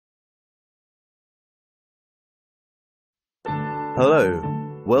Hello,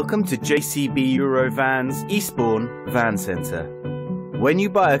 welcome to JCB EUROVANS Eastbourne Van Centre. When you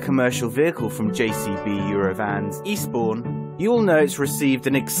buy a commercial vehicle from JCB EUROVANS Eastbourne, you will know it's received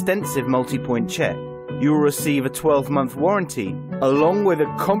an extensive multi-point check. You will receive a 12-month warranty, along with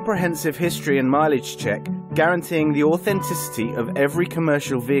a comprehensive history and mileage check, guaranteeing the authenticity of every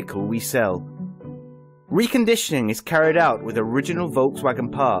commercial vehicle we sell. Reconditioning is carried out with original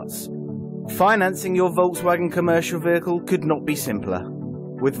Volkswagen parts. Financing your Volkswagen commercial vehicle could not be simpler.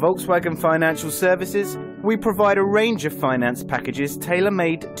 With Volkswagen Financial Services, we provide a range of finance packages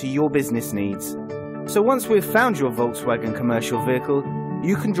tailor-made to your business needs. So once we've found your Volkswagen commercial vehicle,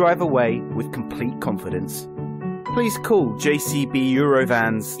 you can drive away with complete confidence. Please call JCB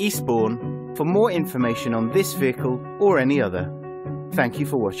EUROVANS Eastbourne for more information on this vehicle or any other. Thank you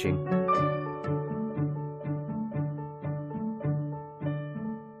for watching.